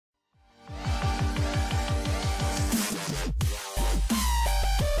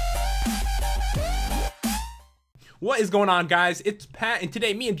What is going on, guys? It's Pat, and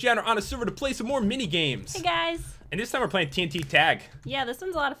today me and Jen are on a server to play some more mini games. Hey guys. And this time we're playing TNT tag. Yeah, this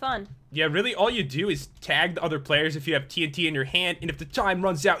one's a lot of fun. Yeah, really all you do is tag the other players if you have TNT in your hand, and if the time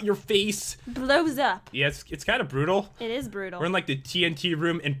runs out, your face blows up. Yeah, it's kind of brutal. It is brutal. We're in like the TNT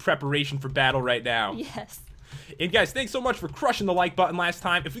room in preparation for battle right now. Yes. And guys, thanks so much for crushing the like button last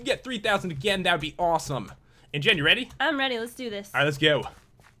time. If we get 3,000 again, that would be awesome. And Jen, you ready? I'm ready. Let's do this. All right, let's go.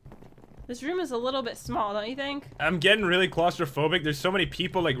 This room is a little bit small, don't you think? I'm getting really claustrophobic. There's so many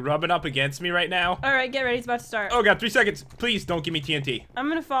people like rubbing up against me right now. All right, get ready. It's about to start. Oh god, 3 seconds. Please don't give me TNT. I'm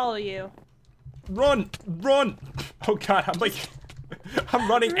gonna follow you. Run, run. Oh god, I'm like, I'm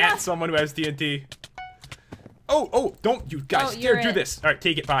running Run. at someone who has TNT. Oh, don't you guys dare do this. All right,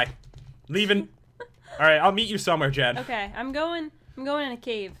 take it, bye. Leaving. All right, I'll meet you somewhere, Jen. Okay, I'm going in a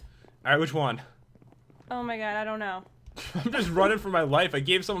cave. All right, which one? Oh my god, I don't know. I'm just running for my life. I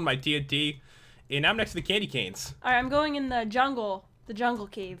gave someone my TNT, and I'm next to the candy canes. All right, I'm going in the jungle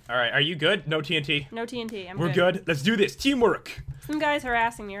cave. All right, are you good? No TNT? No TNT, I'm We're good. Let's do this. Teamwork. Some guy's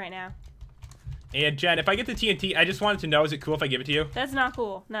harassing me right now. And Jen, if I get the TNT, I just wanted to know, is it cool if I give it to you? That's not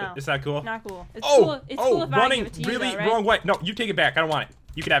cool, no. It's not cool? Not cool. It's cool if I give it to you, really though, right? wrong way. No, you take it back. I don't want it.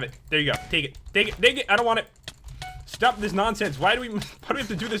 You can have it. There you go. Take it. Take it. Take it. I don't want it. Stop this nonsense. Why do we have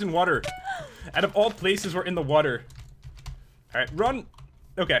to do this in water? Out of all places, we're in the water. All right, run.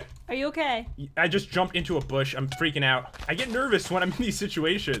 Okay. Are you okay? I just jumped into a bush. I'm freaking out. I get nervous when I'm in these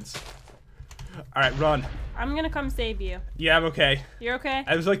situations. All right, run. I'm gonna come save you. Yeah, I'm okay. You're okay?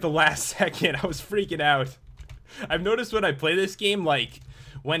 I was like the last second. I was freaking out. I've noticed when I play this game, like,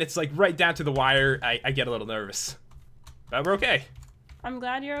 when it's like right down to the wire, I get a little nervous. But we're okay. I'm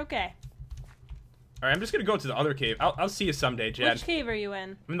glad you're okay. All right, I'm just gonna go to the other cave. I'll see you someday, Jen. Which cave are you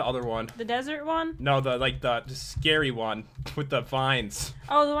in? I'm in the other one. The desert one? No, the scary one with the vines.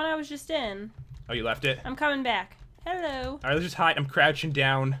 Oh, the one I was just in. Oh, you left it? I'm coming back. Hello. All right, let's just hide. I'm crouching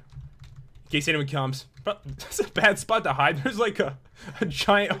down in case anyone comes. But that's a bad spot to hide. There's like a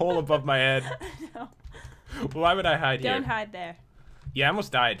giant hole above my head. No. Why would I hide here? Don't hide there. Yeah, I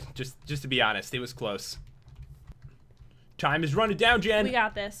almost died. Just to be honest, it was close. Time is running down, Jen. We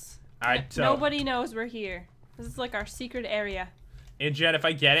got this. All right, so nobody knows we're here. This is like our secret area. And Jen, if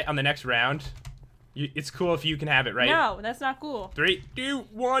I get it on the next round, it's cool if you can have it, right? No, that's not cool. 3, 2,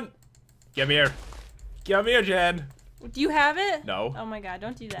 1. Get me here. Get me here, Jen. Do you have it? No. Oh my god,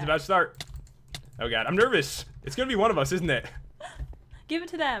 don't do that. It's about to start. Oh god, I'm nervous. It's gonna be one of us, isn't it? Give it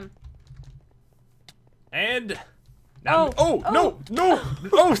to them. And now no!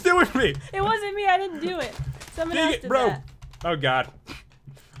 Oh, stay with me! It wasn't me, I didn't do it. Someone else did bro. that. Oh god.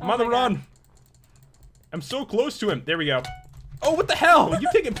 I'm on the run. I'm so close to him. There we go. Oh, what the hell? You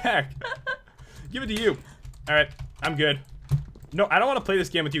take it back. Give it to you. All right, I'm good. No, I don't want to play this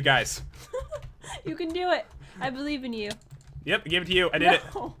game with you guys. You can do it. I believe in you. Yep, I gave it to you. I did it.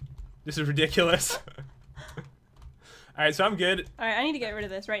 This is ridiculous. All right, so I'm good. All right, I need to get rid of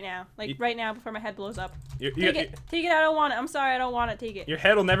this right now. Like right now before my head blows up. Take it. Take it. I don't want it. I'm sorry. I don't want it. Take it. Your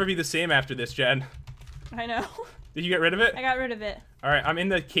head will never be the same after this, Jen. I know. Did you get rid of it? I got rid of it. All right, I'm in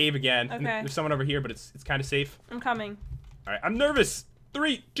the cave again. Okay. And there's someone over here, but it's kind of safe. I'm coming. All right, I'm nervous.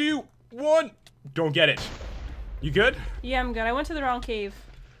 3, 2, 1. Don't get it. You good? Yeah, I'm good. I went to the wrong cave.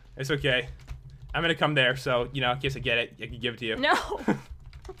 It's okay. I'm gonna come there, so you know, in case I get it, I can give it to you. No.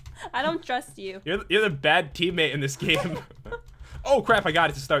 I don't trust you. You're the bad teammate in this game. Oh crap! I got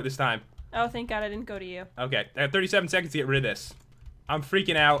it to start this time. Oh, thank God I didn't go to you. Okay, I have 37 seconds to get rid of this. I'm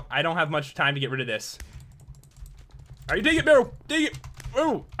freaking out. I don't have much time to get rid of this. All right, dig it, bro. Dig it.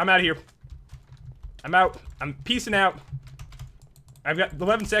 Oh, I'm out of here. I'm out. I'm peacing out. I've got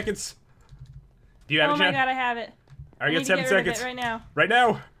 11 seconds. Do you have it, Jen? Oh my God, I have it. All right, I you got 7 seconds. right now. Right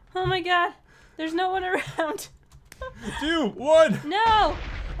now. Oh my God, there's no one around. 2, 1. No.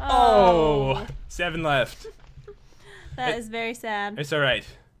 Oh, 7 left. That is very sad. It's all right.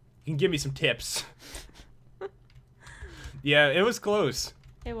 You can give me some tips. Yeah, it was close.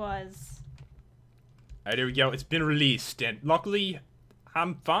 It was. All right, here we go. It's been released, and luckily,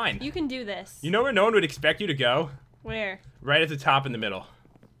 I'm fine. You can do this. You know where no one would expect you to go? Where? Right at the top in the middle.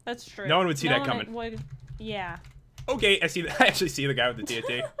 That's true. No one would see that coming. Yeah. Okay, I actually see the guy with the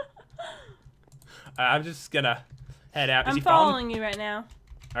TNT. I'm just gonna head out. I'm following you right now.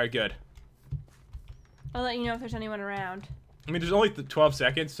 All right, good. I'll let you know if there's anyone around. I mean, there's only 12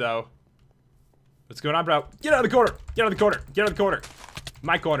 seconds, so... What's going on, bro? Get out of the corner! Get out of the corner! Get out of the corner!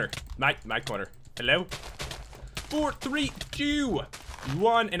 My corner. My corner. Hello? 4, 3, 2,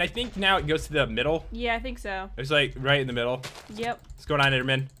 1. And I think now it goes to the middle. Yeah, I think so. It's like right in the middle. Yep. What's going on,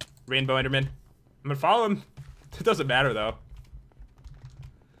 Enderman? Rainbow Enderman. I'm gonna follow him. It doesn't matter, though.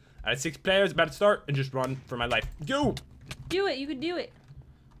 Alright, 6 players about to start and just run for my life. Go! Do it. You can do it.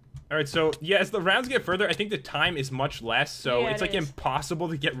 Alright, so yeah, as the rounds get further, I think the time is much less, so Yeah, it's it like is. impossible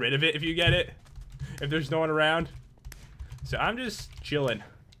to get rid of it if you get it. If there's no one around. So I'm just chilling.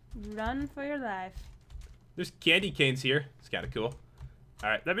 Run for your life. There's candy canes here. It's kind of cool.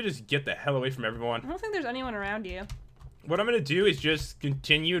 Alright, let me just get the hell away from I everyone. don't think there's anyone around you. What I'm gonna do is just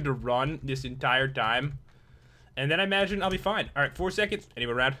continue to run this entire time. And then I imagine I'll be fine. Alright, 4 seconds.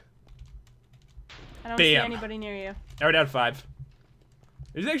 Anyone around? I don't see Bam. anybody near you. Alright, down 5.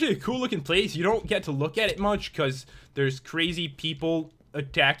 It's actually a cool looking place. You don't get to look at it much because there's crazy people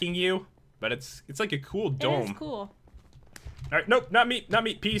attacking you. But it's like a cool dome. It is cool. Alright, nope, not me, not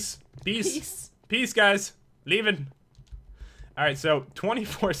me. Peace. Peace, guys. Leaving. Alright, so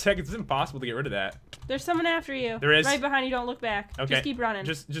 24 seconds. It's impossible to get rid of that. There's someone after you. There is? Right behind you. Don't look back. Okay. Just keep running.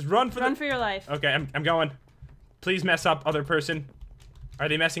 Just run for Run for your life. Okay, I'm going. Please mess up, other person. Are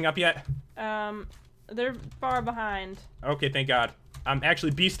they messing up yet? They're far behind. Okay, thank God. I'm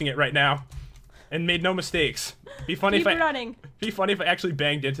actually beasting it right now. And made no mistakes. Be funny Keep if I running. Be funny if I actually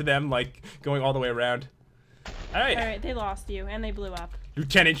banged into them, like going all the way around. Alright. Alright, they lost you and they blew up.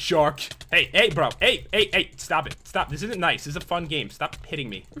 Lieutenant Shark. Hey, bro. Hey. Stop it. Stop. This isn't nice. This is a fun game. Stop hitting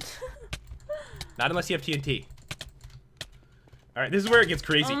me. Not unless you have TNT. Alright, this is where it gets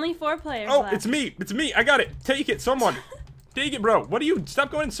crazy. Only 4 players Oh, left. it's me. It's me. I got it. Take it, someone. Take it, bro. What are you?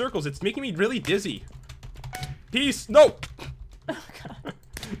 Stop going in circles. It's making me really dizzy. Peace. No. Oh, God.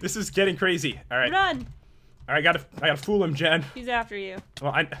 This is getting crazy. Alright. Run. Alright, I gotta fool him, Jen. He's after you.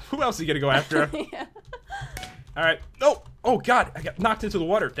 Well, who else is gonna go after? Yeah. Alright. No. Oh, God. I got knocked into the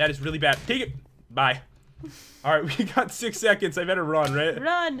water. That is really bad. Take it. Bye. Alright, we got 6 seconds. I better run, right?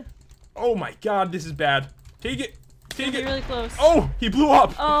 Run. Oh, my God. This is bad. Take it. Take You're it. really close. Oh, he blew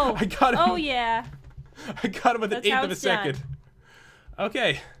up. Oh. I got him. Oh, yeah. I got him with an That's how eighth of a it's done. second.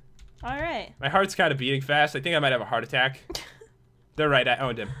 Okay. Alright. My heart's kind of beating fast. I think I might have a heart attack. They're right. I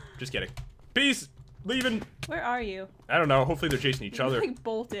owned him. Just kidding. Peace. Leaving. Where are you? I don't know. Hopefully they're chasing each other. Like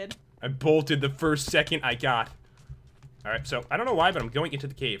bolted. I bolted the first second I got. Alright, so I don't know why, but I'm going into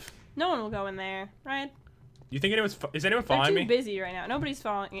the cave. No one will go in there, right? You think is anyone They're following too me? busy right now. Nobody's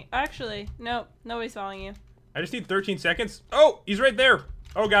following you. Actually, nope. Nobody's following you. I just need 13 seconds. Oh, he's right there.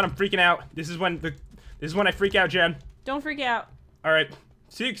 Oh God, I'm freaking out. This is when I freak out, Jen. Don't freak out. All right,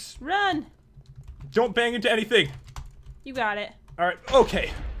 6. Run. Don't bang into anything. You got it. All right,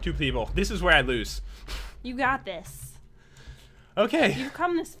 okay. 2 people. This is where I lose. You got this. Okay. You've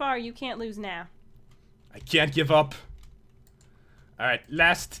come this far. You can't lose now. I can't give up. All right,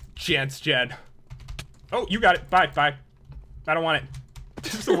 last chance, Jen. Oh, you got it. Bye. I don't want it.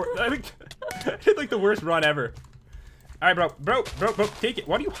 This is the worst. I did like the worst run ever. All right, bro, take it.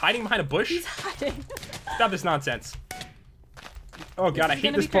 Why are you hiding behind a bush? He's hiding. Stop this nonsense. Oh God, I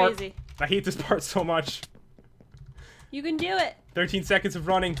hate this part. Crazy. I hate this part so much. You can do it. 13 seconds of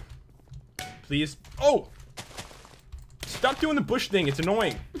running. Please. Oh! Stop doing the bush thing. It's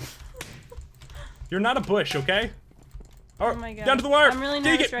annoying. You're not a bush, okay? Oh my God. Down to the wire. I'm really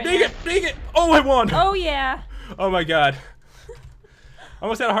Dig nervous it, right dig now. it, dig it. Oh, I won. Oh yeah. Oh my God.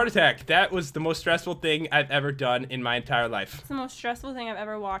 Almost had a heart attack. That was the most stressful thing I've ever done in my entire life. It's the most stressful thing I've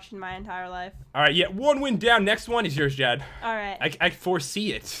ever watched in my entire life. All right, yeah, 1 win down. Next one is yours, Jed. All right. I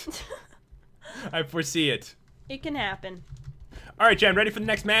foresee it. I foresee it. It can happen. All right, Jen, ready for the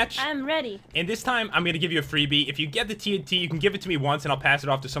next match? I'm ready. And this time, I'm going to give you a freebie. If you get the TNT, you can give it to me once, and I'll pass it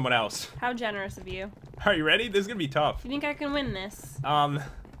off to someone else. How generous of you. Are you ready? This is going to be tough. You think I can win this? I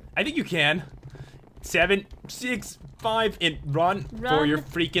think you can. 7, 6, 5, and run for your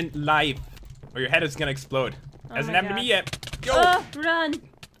freaking life. Or your head is going to explode. Oh Hasn't my happened to God. me yet. Go! Run. All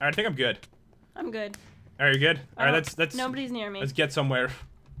right, I think I'm good. I'm good. All right, you good? All right, let's Nobody's near me. let's get somewhere.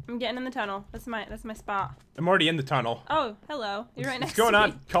 I'm getting in the tunnel. That's my spot. I'm already in the tunnel. Oh, hello. You're right next What's going to on,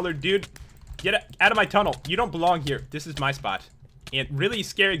 me. colored dude? Get out of my tunnel. You don't belong here. This is my spot. And really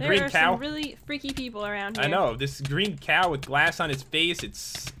scary There green are cow. some really freaky people around here. I know. This green cow with glass on his face,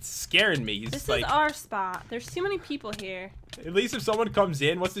 it's scaring me. He's This like, is our spot. There's too many people here. at least if someone comes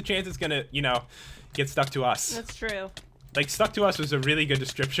in, what's the chance it's gonna, get stuck to us? That's true. Like, stuck to us was a really good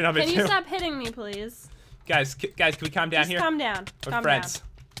description of it, Can too. you stop hitting me, please? Guys, can we calm down Just here? calm down. We're Calm friends. down.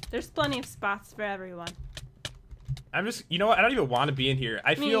 There's plenty of spots for everyone. I'm just, you know what? I don't even want to be in here.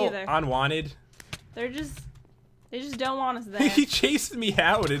 I Me feel either. unwanted. They just don't want us there. He chased me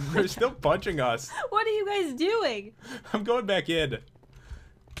out, and they're still punching us. What are you guys doing? I'm going back in. All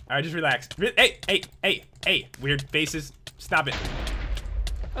right, just relax. Hey, weird faces. Stop it.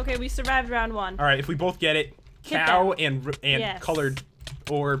 Okay, we survived round 1. All right, if we both get it, Hit cow them. and Yes. colored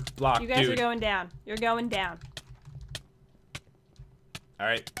or block, You guys dude. are going down. You're going down. All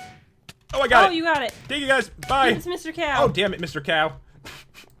right. Oh, I got it. Oh, you got it. Take it, guys. Bye. It's Mr. Cow. Oh, damn it, Mr. Cow.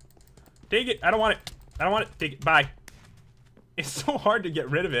 Take it. I don't want it. I don't want it. Take it. Bye. It's so hard to get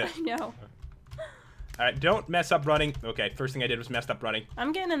rid of it. I know. Alright, don't mess up running. Okay, first thing I did was messed up running.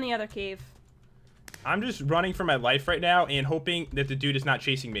 I'm getting in the other cave. I'm just running for my life right now and hoping that the dude is not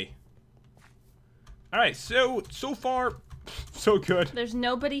chasing me. Alright, so far, so good. There's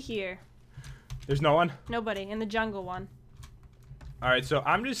nobody here. There's no one? Nobody. In the jungle one. Alright, so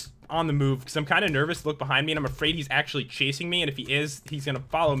I'm just on the move because I'm kind of nervous to look behind me and I'm afraid he's actually chasing me, and if he is, he's going to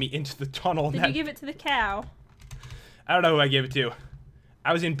follow me into the tunnel. Did you give it to the cow? I don't know who I gave it to.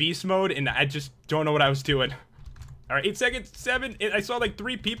 I was in beast mode and I just don't know what I was doing. Alright, 8 seconds, 7. I saw like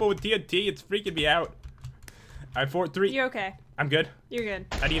 3 people with TNT. It's freaking me out. Alright, 4, 3. You're okay. I'm good? You're good.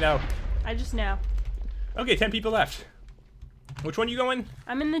 How do you know? I just know. Okay, 10 people left. Which one you going?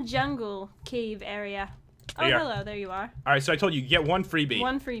 I'm in the jungle cave area. Oh, There you are. hello. There you are. Alright, so I told you, get 1 freebie.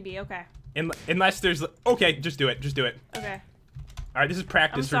 One freebie. Okay. Unless there's... Okay, just do it. Just do it. Okay. Alright, this is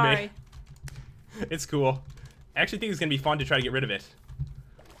practice for sorry. me. It's cool. I actually think it's going to be fun to try to get rid of it.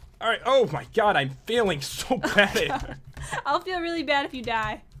 Alright, oh my god, I'm failing so bad at it. I'll feel really bad if you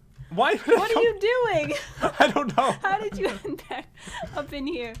die. Why? What are you doing? I don't know. How did you end back up in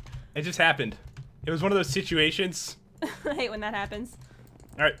here? It just happened. It was one of those situations. I hate when that happens.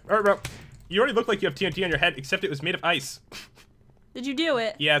 Alright, bro. You already look like you have TNT on your head, except it was made of ice. Did you do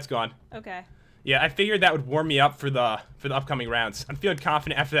it? Yeah, it's gone. Okay. Yeah, I figured that would warm me up for the upcoming rounds. I'm feeling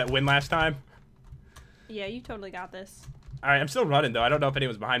confident after that win last time. Yeah, you totally got this. Alright, I'm still running though. I don't know if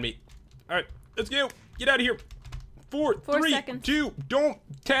anyone's behind me. Alright, let's go. Get out of here. 4, 3, seconds. 2, don't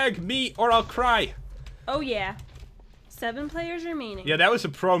tag me or I'll cry. Oh, yeah. 7 players remaining. Yeah, that was a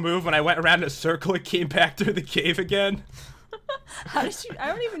pro move. When I went around in a circle, it came back through the cave again. How did you... I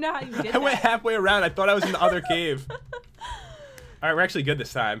don't even know how you did that. I went halfway around. I thought I was in the other cave. Alright, we're actually good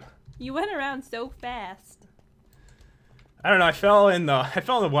this time. You went around so fast. I don't know, I fell in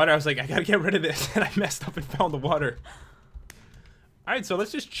the water. I was like, I gotta get rid of this, and I messed up and fell in the water. Alright, so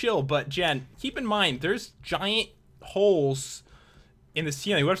let's just chill, but Jen, keep in mind, there's giant holes in the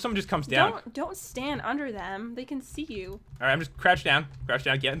ceiling. What if someone just comes down? Don't stand under them. They can see you. Alright, I'm just crouch down,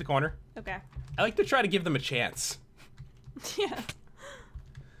 get in the corner. Okay. I like to try to give them a chance. Yeah.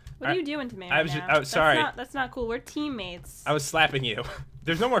 What are you doing to me I right was now? just, oh, sorry. That's not cool. We're teammates. I was slapping you.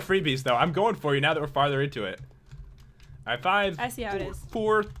 There's no more freebies, though. I'm going for you now that we're farther into it. Alright, 5, I see how it is.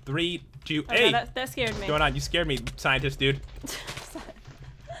 4, 3, 2, Oh, hey! no, that scared me. What's going on? You scared me, scientist dude.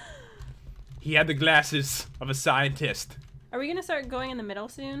 He had the glasses of a scientist. Are we gonna start going in the middle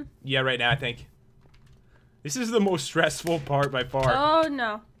soon? Yeah, right now, I think. This is the most stressful part by far. Oh,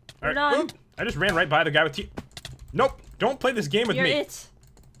 no. We're done. Oop, I just ran right by the guy with Nope, don't play this game with You're me. it.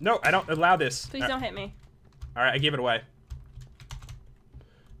 No, I don't allow this. Please don't hit me. Alright, I gave it away.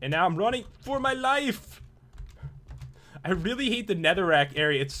 And now I'm running for my life. I really hate the netherrack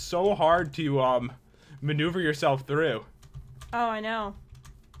area. It's so hard to maneuver yourself through. Oh, I know.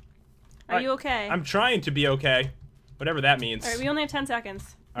 Are you okay? I'm trying to be okay. Whatever that means. Alright, we only have 10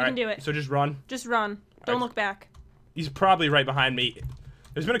 seconds. We can do it. So just run. Just run. Don't Alright. look back. He's probably right behind me.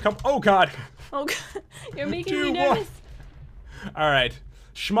 There's been a couple. Oh, God. Oh, God. You're making 2, me 1. nervous. Alright.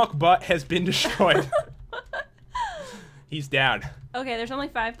 Schmuck butt has been destroyed. He's down. Okay, there's only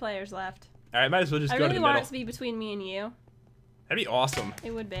 5 players left. Alright, might as well just I go to really the want middle. it to be between me and you. That'd be awesome.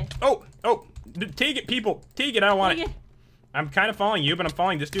 It would be. Oh! Take it, people. Take it. I don't want Take it. it. I'm kind of following you, but I'm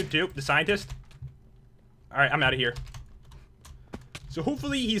following this dude too, the scientist. Alright, I'm out of here. So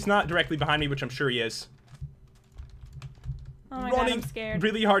hopefully he's not directly behind me, which I'm sure he is. Oh my God, Running I'm scared.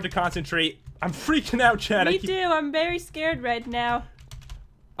 really hard to concentrate. I'm freaking out, Chad. Me too. I'm very scared right now.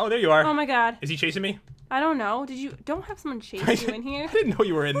 Oh, there you are. Oh my God. Is he chasing me? I don't know. Don't have someone chase you in here? I didn't know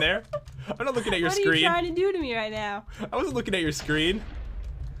you were in there. I'm not looking at your What are screen. you trying to do to me right now? I wasn't looking at your screen.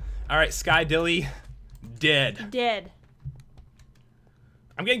 Alright, Sky Dilly. Dead. Dead.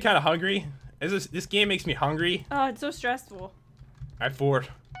 I'm getting kind of hungry. This game makes me hungry. Oh, it's so stressful. Alright, 4.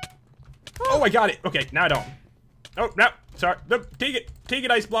 Oh, I got it. Okay, now I don't. Oh, no. Sorry. No, take it. Take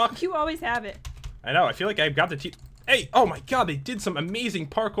it, Ice Block. You always have it. I know. I feel like I've got the Hey, oh my God. They did some amazing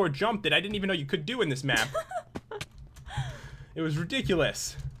parkour jump that I didn't even know you could do in this map. It was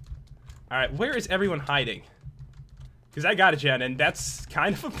ridiculous. Alright, where is everyone hiding? Because I got it, Jen, and that's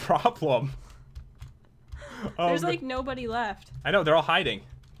kind of a problem. There's like nobody left. I know. They're all hiding.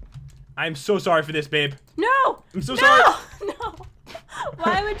 I'm so sorry for this, babe. No! I'm so no! sorry. No!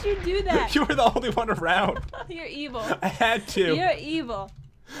 Why would you do that? You were the only one around. You're evil. I had to. You're evil.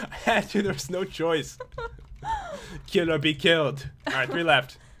 I had to. There was no choice. Kill or be killed. All right, 3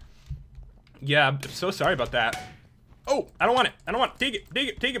 left. Yeah, I'm so sorry about that. Oh, I don't want it. I don't want it. Take it. Take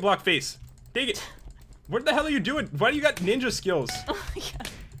it. Take it, block face. Take it. What the hell are you doing? Why do you got ninja skills? Oh my god.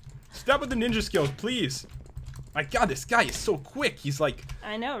 Stop with the ninja skills, please. My god, this guy is so quick. He's like...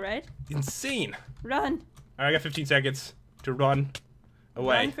 I know, right? insane. Run. Alright, I got 15 seconds to run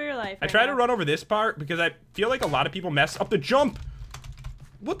away. Run for your life. I try to run over this part because I feel like a lot of people mess up the jump.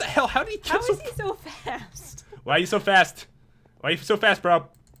 What the hell? How did he get How so... is he so fast? Why are you so fast? Why are you so fast, bro?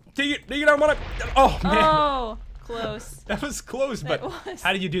 Take it. Take it. I want to... Oh, man. Oh, close. That was close, but was.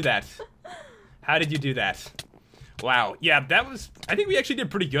 how did you do that? How did you do that? Wow. Yeah, that was... I think we actually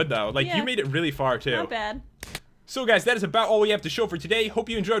did pretty good, though. Like, Yeah. you made it really far, too. Not bad. So, guys, that is about all we have to show for today. Hope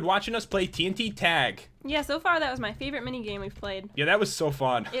you enjoyed watching us play TNT Tag. Yeah, so far that was my favorite mini game we've played. Yeah, that was so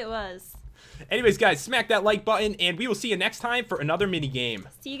fun. It was. Anyways, guys, smack that like button, and we will see you next time for another mini game.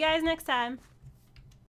 See you guys next time.